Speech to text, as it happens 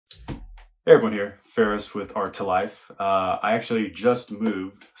Hey everyone here, Ferris with Art2Life. I actually just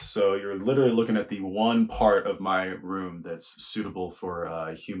moved, so you're literally looking at the one part of my room that's suitable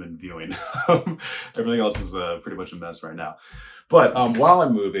for human viewing. Everything else is pretty much a mess right now. But while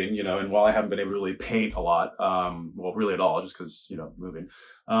I'm moving, and while I haven't been able to really paint a lot, well, really at all, just because, moving,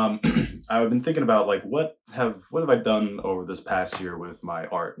 um, I've been thinking about like what have I done over this past year with my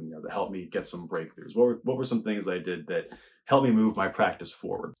art, and to help me get some breakthroughs. What were some things I did that help me move my practice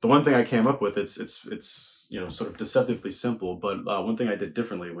forward? The one thing I came up with, it's sort of deceptively simple, but one thing I did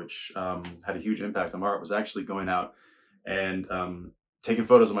differently, which had a huge impact on my art, was actually going out and taking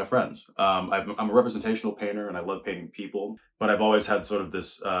photos of my friends. I'm a representational painter and I love painting people, but I've always had sort of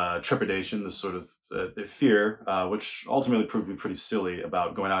this trepidation, this sort of fear, which ultimately proved to be pretty silly,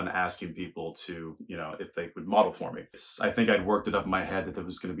 about going out and asking people to, if they would model for me. I think I'd worked it up in my head that there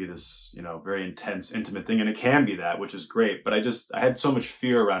was going to be this, very intense, intimate thing, and it can be that, which is great, but I had so much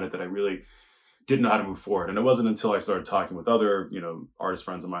fear around it that I really didn't know how to move forward. And it wasn't until I started talking with other, artist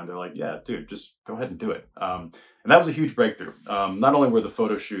friends of mine, they're like, yeah, dude, just go ahead and do it. And that was a huge breakthrough. Not only were the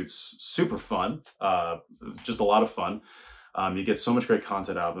photo shoots super fun, just a lot of fun, you get so much great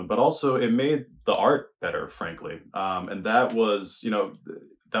content out of them, but also it made the art better, frankly. And that was,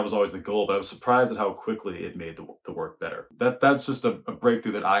 that was always the goal, but I was surprised at how quickly it made the work better. That's just a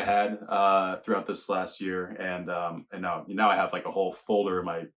breakthrough that I had throughout this last year, and now I have like a whole folder in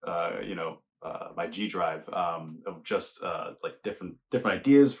my my G drive of just like different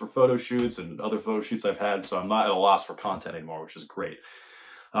ideas for photo shoots and other photo shoots I've had. So I'm not at a loss for content anymore, which is great.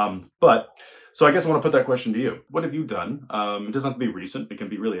 But so I guess I want to put that question to you. What have you done? It doesn't have to be recent. It can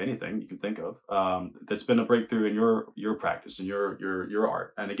be really anything you can think of that's been a breakthrough in your practice and your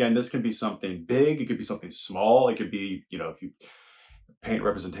art. And again, this can be something big. It could be something small. It could be, if you paint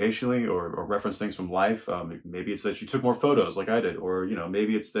representationally or reference things from life. Maybe it's that you took more photos like I did, or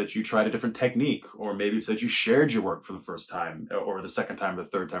maybe it's that you tried a different technique, or maybe it's that you shared your work for the first time, or the second time, or the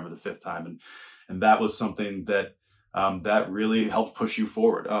third time, or the fifth time, and that was something that that really helped push you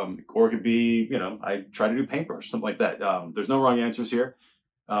forward. Or it could be, I try to do paintbrush, something like that. There's no wrong answers here.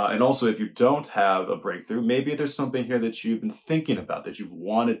 And also, if you don't have a breakthrough, maybe there's something here that you've been thinking about, that you've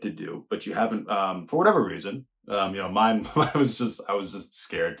wanted to do, but you haven't, for whatever reason. Mine, I was just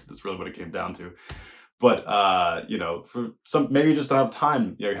scared. That's really what it came down to. But for some, maybe you just don't have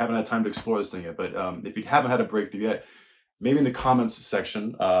time. You haven't had time to explore this thing yet. But if you haven't had a breakthrough yet, maybe in the comments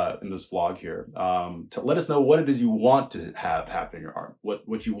section in this vlog here, to let us know what it is you want to have happen in your art,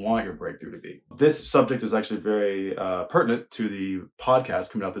 what you want your breakthrough to be. This subject is actually very pertinent to the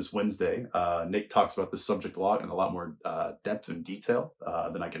podcast coming out this Wednesday. Nick talks about this subject a lot in a lot more depth and detail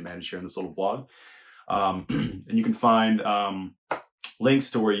than I can manage here in this little vlog. And you can find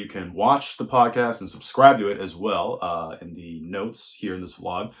links to where you can watch the podcast and subscribe to it as well in the notes here in this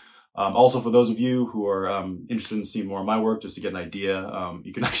vlog. Also, for those of you who are interested in seeing more of my work, just to get an idea,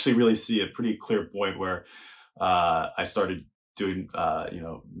 you can actually really see a pretty clear point where I started doing,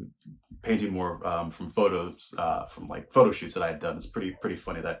 painting more from photos, from like photo shoots that I had done. It's pretty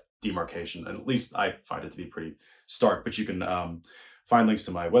funny, that demarcation, and at least I find it to be pretty stark. But you can find links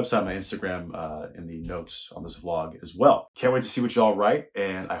to my website, my Instagram, in the notes on this vlog as well. Can't wait to see what y'all write,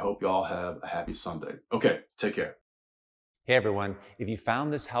 and I hope y'all have a happy Sunday. Okay, take care. Hey everyone, if you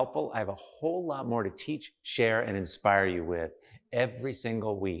found this helpful, I have a whole lot more to teach, share, and inspire you with every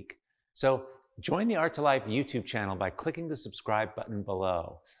single week. So join the Art2Life YouTube channel by clicking the subscribe button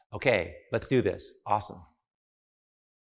below. Okay, let's do this. Awesome.